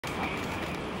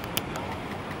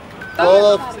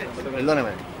Todos, perdóneme,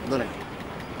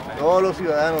 todos los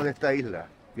ciudadanos de esta isla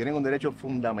tienen un derecho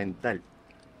fundamental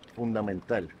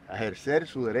a ejercer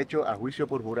su derecho a juicio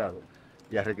por jurado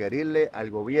y a requerirle al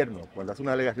gobierno, cuando hace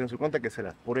una alegación en su contra, que se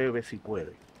las pruebe si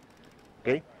puede.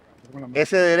 ¿Okay?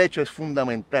 Ese derecho es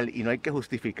fundamental y no hay que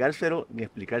justificárselo ni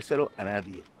explicárselo a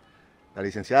nadie. La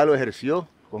licenciada lo ejerció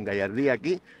con gallardía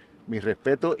aquí. Mi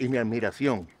respeto y mi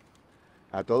admiración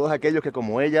a todos aquellos que,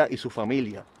 como ella y su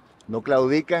familia, no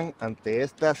claudican ante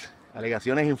estas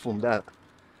alegaciones infundadas.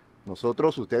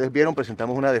 Nosotros, ustedes vieron,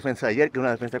 presentamos una defensa ayer, que es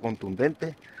una defensa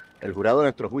contundente. El jurado de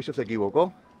nuestro juicio se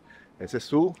equivocó. Esa es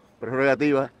su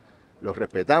prerrogativa. Los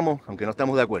respetamos, aunque no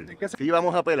estamos de acuerdo. Sí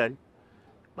vamos a apelar.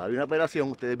 Va a haber una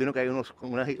apelación. Ustedes vieron que hay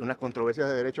unas controversias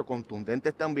de derecho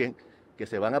contundentes también que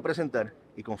se van a presentar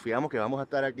y confiamos que vamos a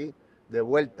estar aquí de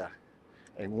vuelta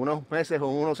en unos meses o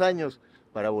unos años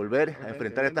para volver a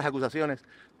enfrentar estas acusaciones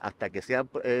hasta que sea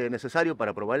necesario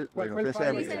para probar la inocencia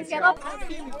de María.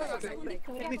 En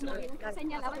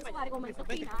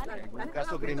un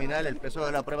caso criminal, el peso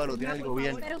de la prueba lo tiene el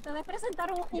gobierno. Pero ustedes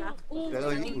presentaron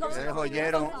Ustedes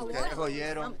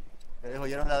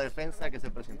oyeron la defensa que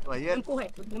se presentó ayer.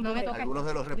 No me toques. Algunos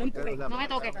de los reporteros. No me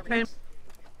toques.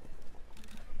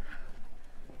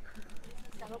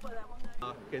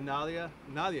 Que nadie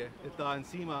está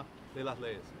encima de las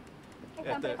leyes.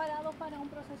 ¿Están preparados para un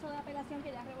proceso de apelación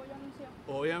que ya Rebollo anunció?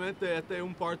 Obviamente este es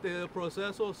un parte del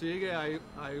proceso,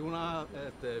 hay una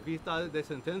vista de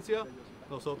sentencia.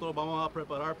 Nosotros vamos a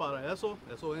preparar para eso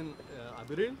en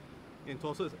abril.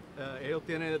 Entonces ellos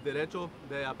tienen el derecho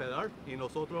de apelar y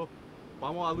nosotros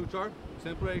vamos a luchar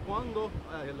siempre y cuando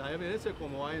la evidencia,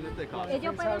 como hay en este caso,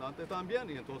 antes también,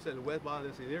 y entonces el juez va a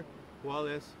decidir cuál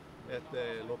es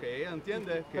lo que ella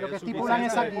entiende que es estipulan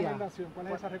esa guía. ¿Cuál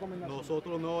es esa recomendación?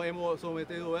 Nosotros no hemos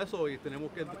sometido eso y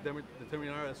tenemos que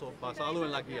determinar eso basado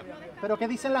en la guía. ¿Pero qué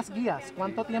dicen las guías?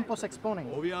 ¿Cuánto tiempo se exponen?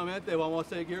 Obviamente vamos a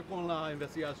seguir con las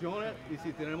investigaciones y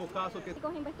si tenemos casos que...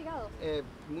 ¿Investigados?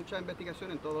 Mucha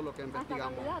investigación en todo lo que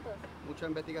investigamos. ¿Hasta candidatos? Muchas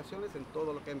investigaciones en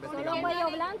todo lo que ¿Solo investigamos. cuello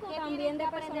blanco también de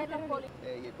personas políticas?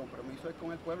 Y el compromiso es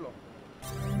con el pueblo.